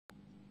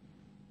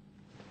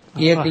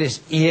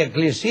Η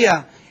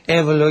Εκκλησία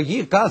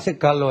ευλογεί κάθε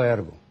καλό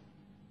έργο.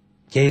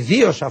 Και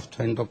ιδίως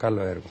αυτό είναι το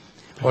καλό έργο.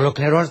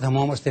 Ολοκληρώστε μου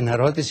όμως την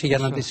ερώτηση για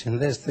να τη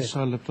συνδέσετε.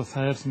 Μισό λεπτό,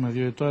 θα έρθουμε,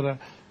 διότι τώρα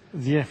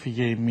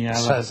διέφυγε η μία,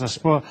 αλλά θα σας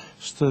πω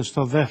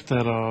στο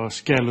δεύτερο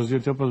σκέλος,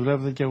 διότι όπως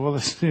βλέπετε και εγώ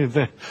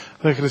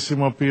δεν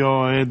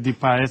χρησιμοποιώ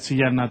έντυπα έτσι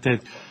για ένα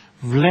τέτοιο.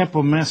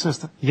 Βλέπω μέσα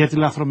για τη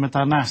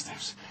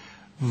λαθρομετανάστευση.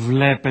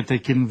 Βλέπετε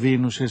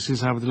κινδύνους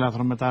εσείς από τη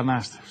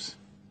λαθρομετανάστευση?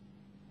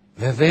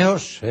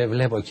 Βεβαίως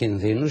βλέπω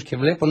κινδύνους και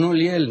βλέπουν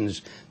όλοι οι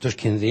Έλληνες τους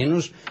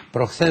κινδύνους.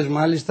 Προχθές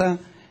μάλιστα,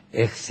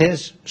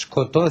 εχθές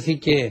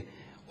σκοτώθηκε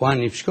ο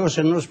ανιψιός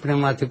ενός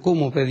πνευματικού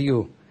μου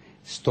παιδιού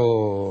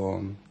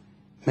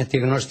με τη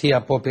γνωστή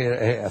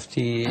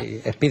αυτή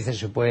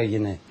επίθεση που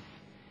έγινε.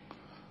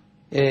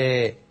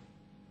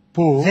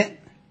 Πού?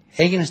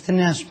 Έγινε στη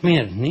Νέα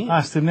Σμύρνη.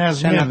 Στη Νέα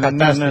Σμύρνη, σε ένα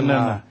κατάστημα,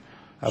 ναι.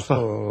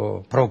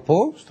 Στο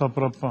Προπό. Στο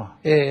Προπό.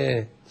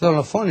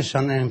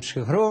 Δολοφόνησαν έναν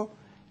ψυχρό,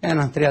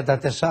 έναν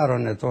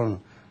 34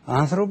 ετών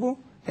άνθρωπο,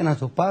 και να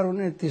του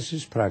πάρουν τις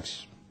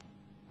εισπράξεις.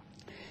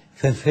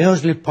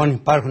 Βεβαίως λοιπόν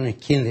υπάρχουν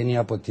κίνδυνοι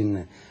από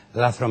την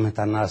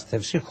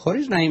λαθρομετανάστευση,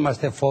 χωρίς να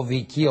είμαστε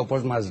φοβικοί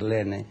όπως μας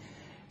λένε.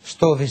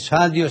 Στο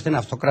Βυσάντιο, στην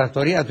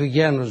αυτοκρατορία του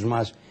γένους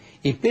μας,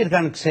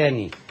 υπήρχαν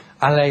ξένοι,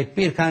 αλλά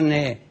υπήρχαν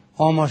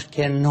όμως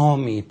και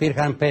νόμοι,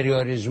 υπήρχαν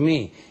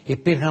περιορισμοί,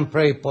 υπήρχαν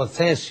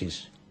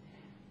προϋποθέσεις.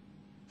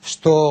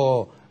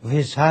 Στο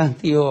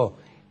Βυσάντιο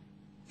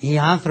οι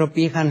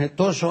άνθρωποι είχαν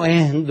τόσο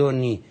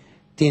έντονη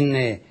την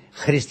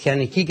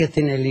χριστιανική και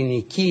την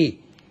ελληνική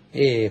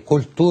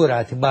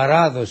κουλτούρα, την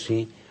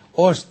παράδοση,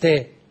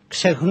 ώστε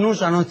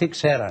ξεχνούσαν ό,τι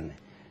ξέρανε.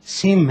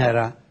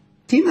 Σήμερα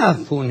τι να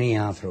δουν οι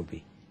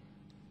άνθρωποι,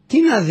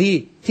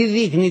 τι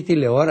δείχνει η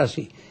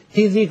τηλεόραση,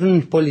 τι δείχνουν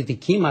οι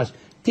πολιτικοί μας,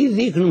 τι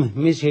δείχνουμε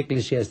εμείς οι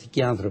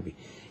εκκλησιαστικοί άνθρωποι.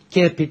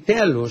 Και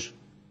επιτέλους,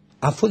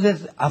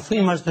 αφού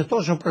είμαστε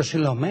τόσο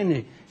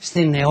προσιλωμένοι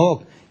στην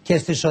ΕΟΚ και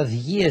στις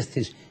οδηγίες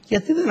της,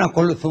 γιατί δεν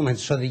ακολουθούμε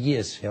τις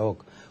οδηγίες της ΕΟΚ,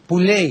 που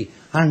λέει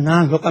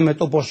ανάλογα με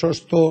το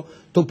ποσοστό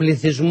του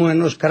πληθυσμού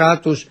ενός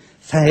κράτους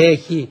θα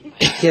έχει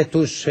και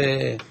τους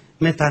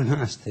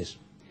μετανάστες?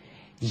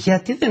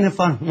 Γιατί δεν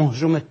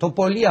εφαρμόζουμε το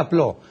πολύ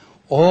απλό?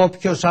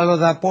 Όποιος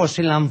αλλοδαπός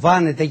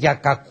συλλαμβάνεται για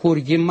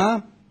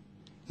κακούργημα,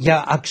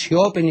 για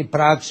αξιόπινη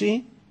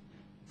πράξη,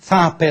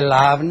 θα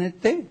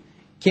απελάβνεται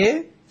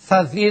και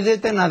θα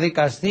δίδεται να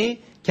δικαστεί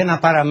και να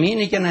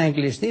παραμείνει και να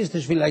εγκλειστεί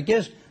στις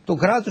φυλακές του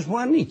κράτους που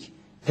ανήκει.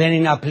 Δεν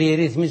είναι απλή η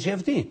ρύθμιση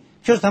αυτή?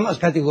 Ποιος θα μας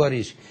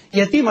κατηγορήσει?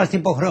 Γιατί είμαστε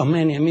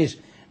υποχρεωμένοι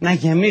εμείς να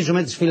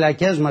γεμίζουμε τις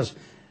φυλακές μας,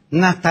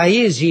 να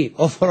ταΐζει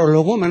ο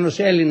φορολογούμενος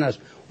Έλληνας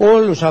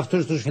όλους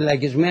αυτούς τους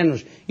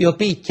φυλακισμένους, οι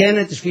οποίοι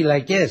καίνε τις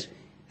φυλακές,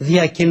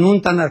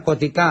 διακινούν τα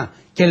ναρκωτικά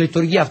και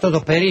λειτουργεί αυτό το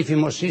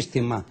περίφημο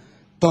σύστημα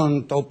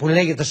το που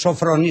λέγεται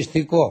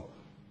σοφρονιστικό?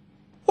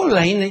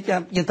 Όλα είναι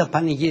για τα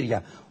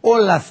πανηγύρια.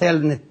 Όλα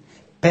θέλουν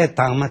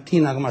πέταγμα,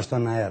 τίναγμα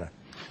στον αέρα.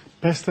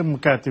 Πέστε μου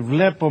κάτι,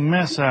 βλέπω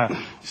μέσα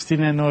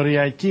στην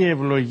ενοριακή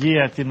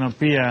ευλογία την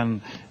οποία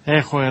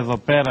έχω εδώ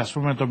πέρα, ας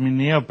πούμε, το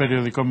μηνιαίο,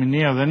 περιοδικό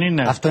μηνιαίο, δεν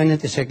είναι? Αυτό είναι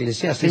της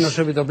Εκκλησίας, είναι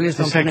ο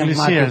επιτοπλίστων πνευματικό.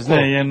 Της Εκκλησίας,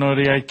 ναι, η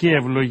ενοριακή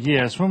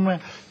ευλογία, ας πούμε,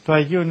 του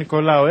Αγίου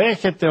Νικολάου.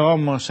 Έχετε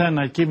όμως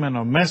ένα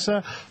κείμενο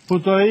μέσα που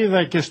το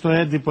είδα και στο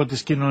έντυπο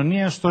της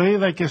κοινωνίας, το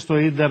είδα και στο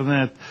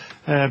ίντερνετ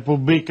που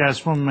μπήκα,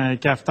 ας πούμε,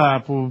 και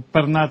αυτά που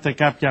περνάτε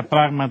κάποια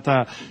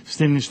πράγματα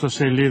στην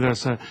ιστοσελίδα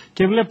σας,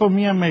 και βλέπω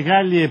μια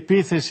μεγάλη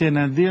επίθεση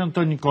εναντίον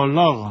των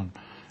οικολόγων.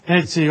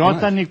 Έτσι,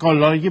 όταν οι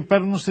οικολόγοι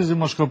παίρνουν στις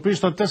δημοσκοπήσεις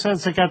το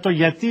 4%,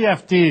 γιατί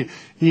αυτή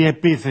η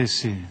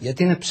επίθεση?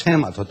 Γιατί είναι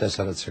ψέμα το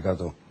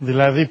 4%.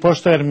 Δηλαδή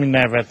πώς το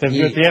ερμηνεύετε?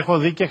 Διότι έχω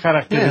δει και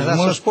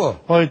χαρακτηρισμούς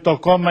ότι το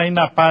κόμμα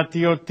είναι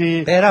απάτη,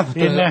 ότι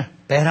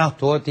πέρα από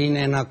το ότι είναι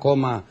ένα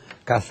κόμμα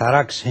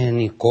καθαρά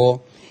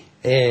ξενικό.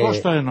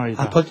 Πώς το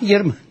εννοείτε? Από τη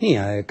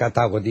Γερμανία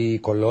κατάγονται οι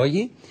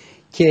οικολόγοι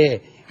και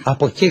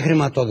από εκεί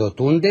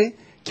χρηματοδοτούνται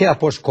και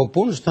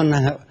αποσκοπούν στο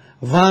να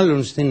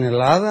βάλουν στην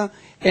Ελλάδα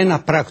ένα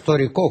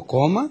πρακτορικό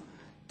κόμμα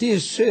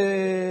της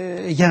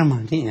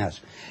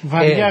Γερμανίας.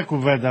 Βαριά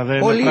κουβέντα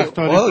δεν είναι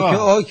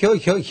πρακτορικό?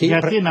 Όχι.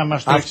 Γιατί να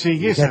μας το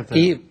εξηγήσετε?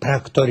 Γιατί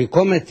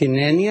πρακτορικό με την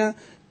έννοια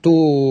του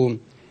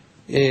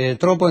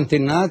τρόπον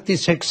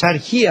της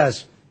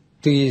εξαρχίας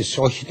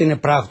όχι ότι είναι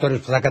πράκτορες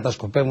που θα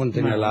κατασκοπεύουν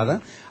την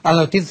Ελλάδα,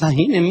 αλλά ότι θα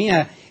είναι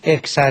μια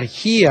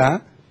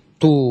εξαρχία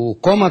του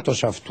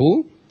κόμματος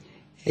αυτού,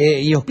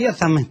 η οποία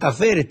θα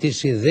μεταφέρει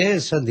τις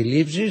ιδέες, τις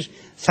αντιλήψεις,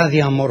 θα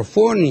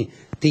διαμορφώνει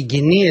την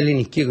κοινή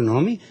ελληνική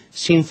γνώμη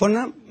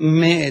σύμφωνα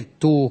με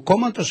του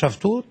κόμματος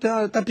αυτού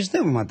τα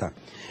πιστεύματα.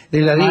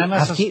 Δηλαδή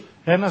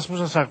ένας που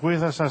σας ακούει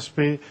θα σας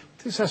πει,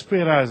 τι σας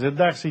πειράζει?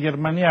 Εντάξει, οι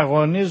Γερμανοί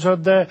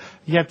αγωνίζονται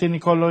για την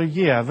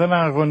οικολογία. Δεν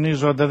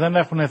αγωνίζονται, δεν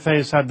έχουν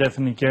θέσεις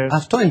αντεθνικές.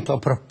 Αυτό είναι το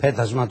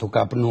προπέτασμα του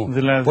καπνού.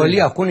 Δηλαδή,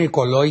 πολλοί ακούνε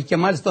οικολόγοι και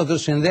μάλιστα το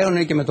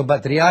συνδέουν και με τον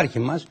Πατριάρχη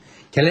μας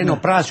και λένε ο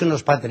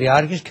πράσινος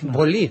Πατριάρχης, και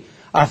πολλοί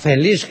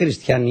αφελείς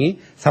χριστιανοί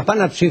θα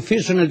πάνε να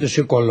ψηφίσουν τους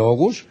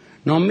οικολόγους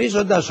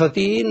νομίζοντας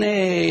ότι είναι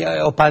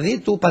οπαδοί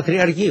του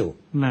Πατριαρχείου.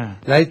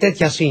 Δηλαδή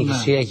τέτοια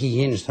σύγχυση έχει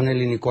γίνει στον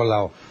ελληνικό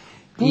λαό.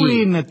 Πού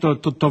είναι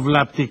το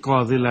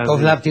βλαπτικό δηλαδή? Το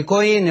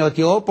βλαπτικό είναι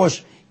ότι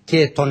όπως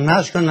και το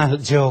National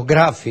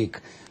Geographic,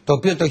 το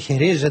οποίο το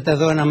χειρίζεται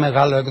εδώ ένα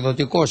μεγάλο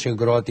εκδοτικό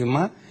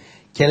συγκρότημα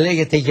και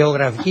λέγεται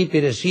Γεωγραφική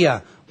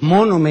Υπηρεσία,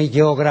 μόνο με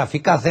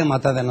γεωγραφικά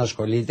θέματα δεν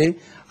ασχολείται,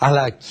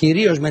 αλλά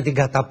κυρίως με την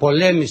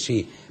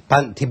καταπολέμηση,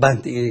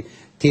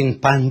 την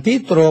παντή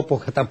τρόπο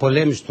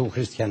καταπολέμηση του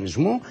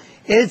χριστιανισμού.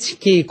 Έτσι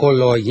και οι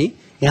οικολόγοι,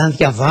 εάν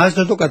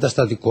διαβάζετε το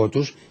καταστατικό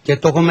τους, και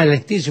το έχω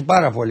μελετήσει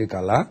πάρα πολύ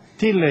καλά,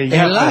 τι λέει,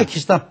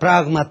 ελάχιστα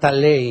πράγματα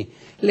λέει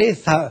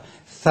θα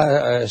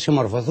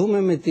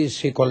συμμορφωθούμε με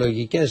τις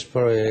οικολογικές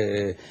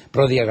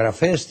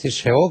προδιαγραφές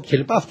της ΕΟΚ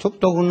κλπ. Αυτό που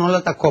το έχουν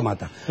όλα τα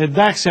κόμματα.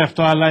 Εντάξει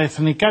αυτό, αλλά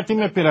εθνικά τι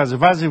με πειράζει?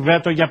 Βάζει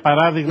βέτο για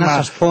παράδειγμα, να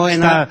σας πω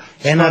ένα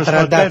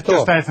 38.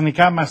 Στα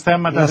εθνικά μας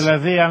θέματα,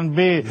 δηλαδή αν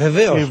μπει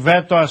η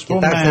βέτο ας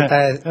πούμε,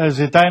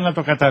 ζητάει να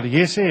το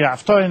καταργήσει.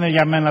 Αυτό είναι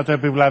για μένα το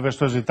επιβλάβες,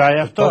 ζητάει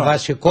αυτό. Το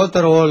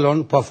βασικότερο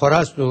όλων που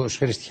αφορά στους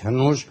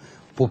χριστιανούς,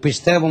 που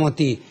πιστεύουμε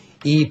ότι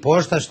η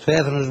υπόσταση του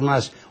έθνους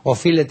μας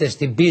οφείλεται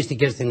στην πίστη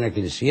και στην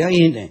Εκκλησία,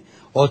 είναι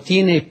ότι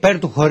είναι υπέρ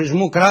του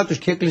χωρισμού κράτους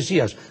και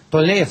Εκκλησίας. Το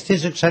λέει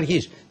ευθύς εξ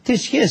αρχής. Τι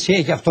σχέση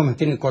έχει αυτό με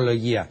την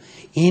οικολογία?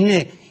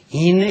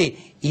 Είναι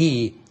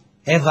η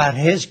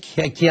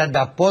ευαρέσκεια και η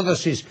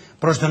ανταπόδοση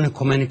προς τον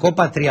Οικουμενικό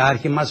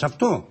Πατριάρχη μας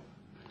αυτό.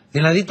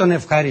 Δηλαδή τον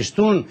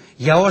ευχαριστούν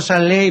για όσα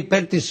λέει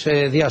υπέρ της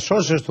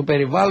διασώσεως του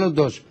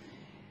περιβάλλοντος.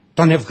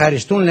 Τον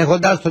ευχαριστούν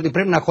λέγοντας ότι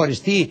πρέπει να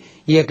χωριστεί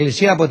η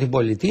Εκκλησία από την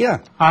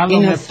πολιτεία.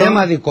 Είναι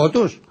θέμα δικό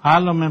τους.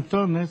 Άλλο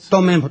μεπτόν, έτσι.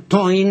 Το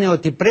μεπτό είναι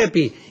ότι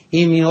πρέπει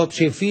οι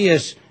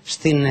μειοψηφίες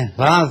στην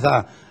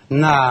Ελλάδα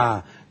να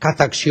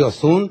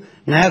καταξιωθούν,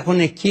 να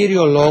έχουν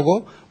κύριο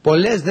λόγο.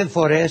 Πολλές δε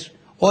φορές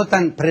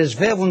όταν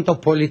πρεσβεύουν το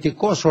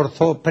πολιτικό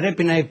σορθό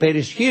πρέπει να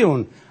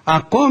υπερισχύουν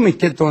ακόμη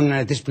και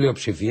της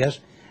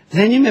πλειοψηφίας.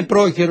 Δεν είμαι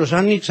πρόχειρος,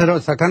 αν ήξερα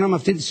ότι θα κάναμε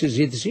αυτή τη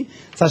συζήτηση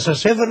θα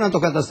σας έφερνα το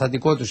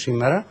καταστατικό του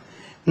σήμερα,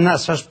 να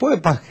σας πω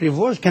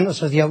επακριβώς και να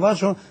σας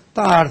διαβάσω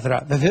τα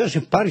άρθρα. Βεβαίως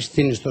υπάρχει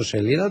στην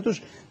ιστοσελίδα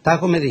τους, τα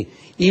έχουμε δει.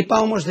 Είπα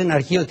όμως στην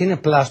αρχή ότι είναι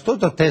πλαστό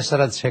το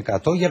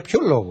 4%. Για ποιο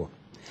λόγο?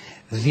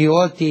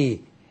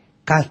 Διότι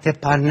κατ'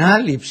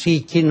 επανάληψη η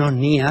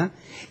κοινωνία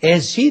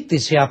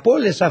εζήτησε από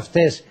όλες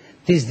αυτές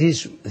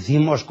τις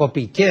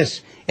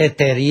δημοσκοπικές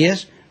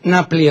εταιρείες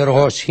να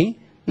πληρώσει,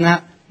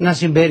 να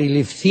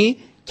συμπεριληφθεί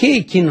και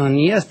η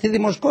κοινωνία στη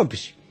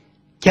δημοσκόπηση.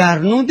 Και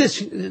αρνούνται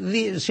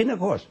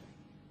συνεχώς.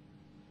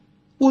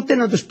 Ούτε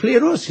να τους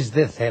πληρώσεις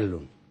δεν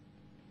θέλουν.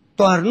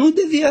 Το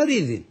αρνούνται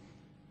διαρρήδη.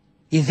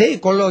 Οι δε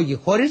οικολόγοι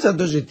χωρίς να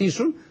το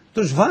ζητήσουν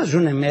τους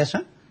βάζουν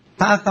μέσα,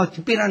 τάχα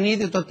ότι πήραν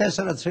ήδη το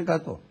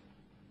 4%.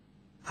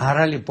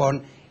 Άρα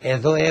λοιπόν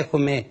εδώ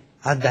έχουμε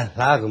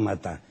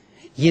ανταλλάγματα.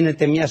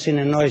 Γίνεται μια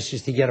συνεννόηση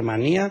στη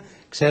Γερμανία.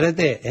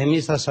 Ξέρετε,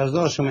 εμείς θα σας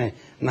δώσουμε,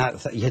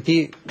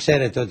 γιατί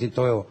ξέρετε ότι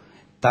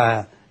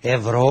τα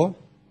ευρώ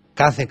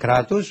κάθε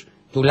κράτους,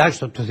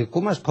 τουλάχιστον του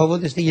δικού μας,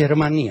 κόβονται στη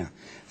Γερμανία.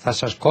 Θα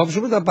σας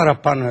κόψουμε τα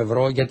παραπάνω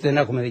ευρώ, γιατί δεν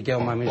έχουμε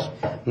δικαίωμα εμείς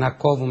να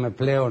κόβουμε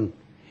πλέον,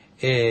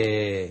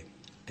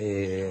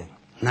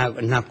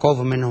 να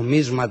κόβουμε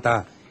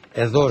νομίσματα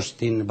εδώ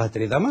στην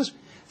πατρίδα μας.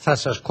 Θα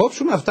σας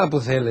κόψουμε αυτά που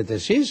θέλετε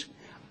εσείς,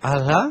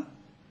 αλλά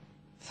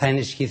θα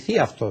ενισχυθεί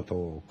αυτό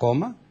το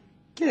κόμμα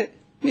και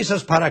μη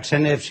σας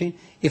παραξενεύσει,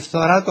 η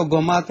φθορά των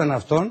κομμάτων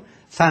αυτών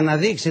θα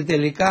αναδείξει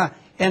τελικά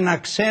ένα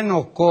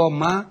ξένο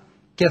κόμμα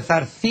και θα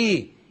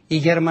έρθει η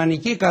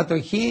γερμανική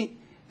κατοχή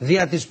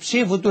δια της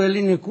ψήφου του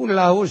ελληνικού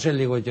λαού σε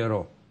λίγο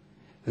καιρό.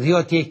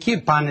 Διότι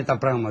εκεί πάνε τα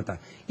πράγματα.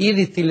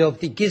 Ήδη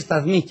τηλεοπτικοί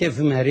σταθμοί και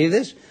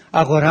εφημερίδες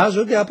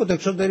αγοράζονται από το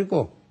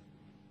εξωτερικό.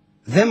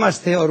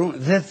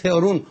 Δεν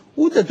θεωρούν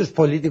ούτε τους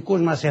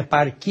πολιτικούς μας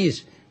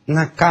επαρκείς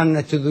να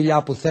κάνουν τη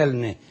δουλειά που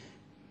θέλουν,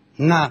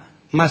 να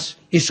μας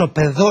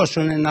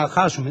ισοπεδώσουν, να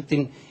χάσουμε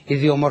την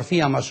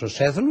ιδιομορφία μας ως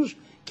έθνος,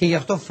 και γι'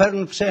 αυτό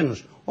φέρνουν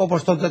ξένους.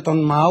 Όπως τότε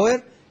τον Μάουερ,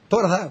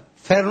 τώρα θα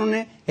φέρνουν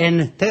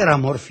ενετέρα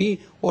μορφή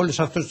όλους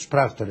αυτούς τους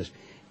πράκτορες.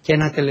 Και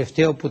ένα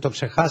τελευταίο που το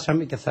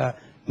ξεχάσαμε και θα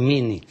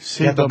μείνει.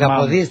 Για τον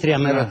Καποδίστρια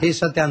με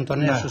ρωτήσατε αν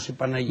τον έσωσε η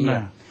Παναγία.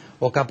 Ναι.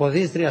 Ο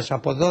Καποδίστριας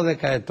από 12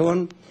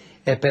 ετών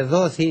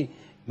επεδόθη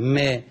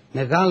με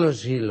μεγάλο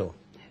ζήλο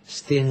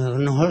στην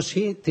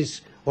γνώση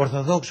της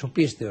Ορθοδόξου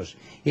πίστεως.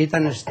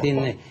 Ήταν στην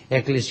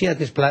εκκλησία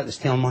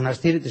στο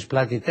μοναστήρι της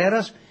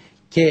Πλατητέρας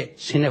και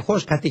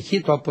συνεχώς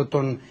κατηχείτο από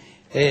τον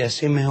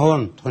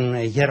Σιμεών,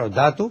 τον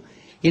γέροντά του.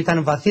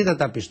 Ήταν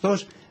βαθύτατα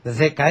πιστός.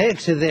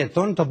 16 δε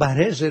ετών τον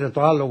παρέσυρε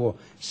το άλογο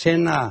σε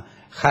ένα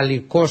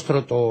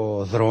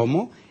χαλικόστρωτο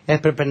δρόμο,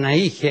 έπρεπε να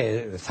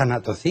είχε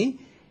θανατωθεί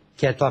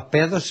και το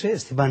απέδωσε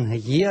στην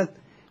Παναγία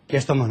και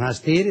στο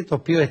μοναστήρι, το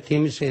οποίο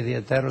ετίμησε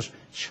ιδιαιτέρως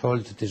σε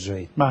όλη του τη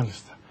ζωή.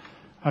 Μάλιστα.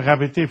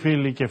 Αγαπητοί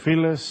φίλοι και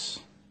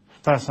φίλες,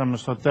 φτάσαμε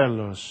στο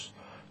τέλος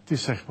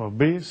της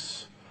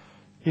εκπομπής.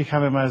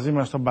 Είχαμε μαζί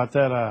μας τον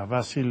πατέρα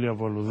Βασίλειο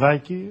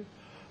Βολουδάκη,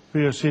 ο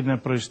οποίος είναι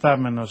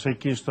προϊστάμενος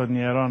εκεί στον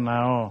Ιερό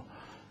Ναό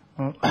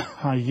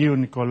Αγίου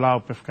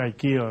Νικολάου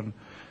Πευκακίων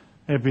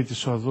επί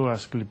της οδού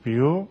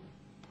Ασκληπιού.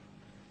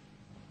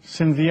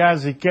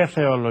 Συνδυάζει και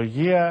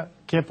θεολογία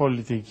και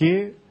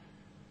πολιτική.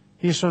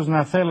 Ίσως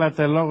να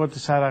θέλατε λόγω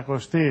της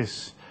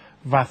Σαρακοστής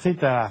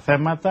βαθύτερα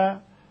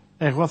θέματα.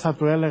 Εγώ θα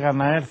του έλεγα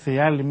να έρθει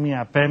άλλη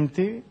μία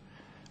Πέμπτη,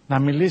 να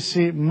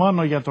μιλήσει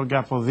μόνο για τον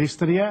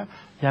Καποδίστρια,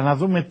 για να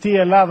δούμε τι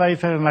Ελλάδα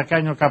ήθελε να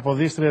κάνει ο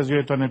Καποδίστριας,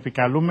 διότι τον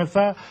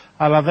επικαλούμεθα,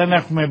 αλλά δεν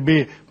έχουμε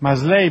μπει.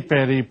 Μας λέει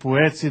περίπου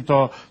έτσι,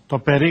 το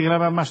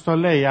περίγραμμα μας το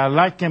λέει,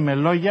 αλλά και με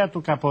λόγια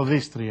του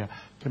Καποδίστρια.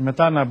 Και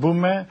μετά να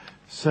μπούμε,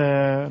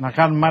 να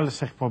κάνουμε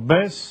άλλες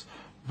εκπομπές,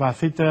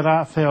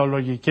 βαθύτερα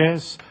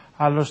θεολογικές,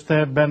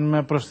 άλλωστε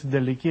μπαίνουμε προς την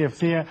τελική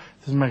ευθεία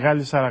της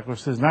Μεγάλης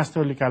Σαρακοστής. Να είστε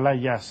όλοι καλά,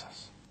 γεια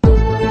σας.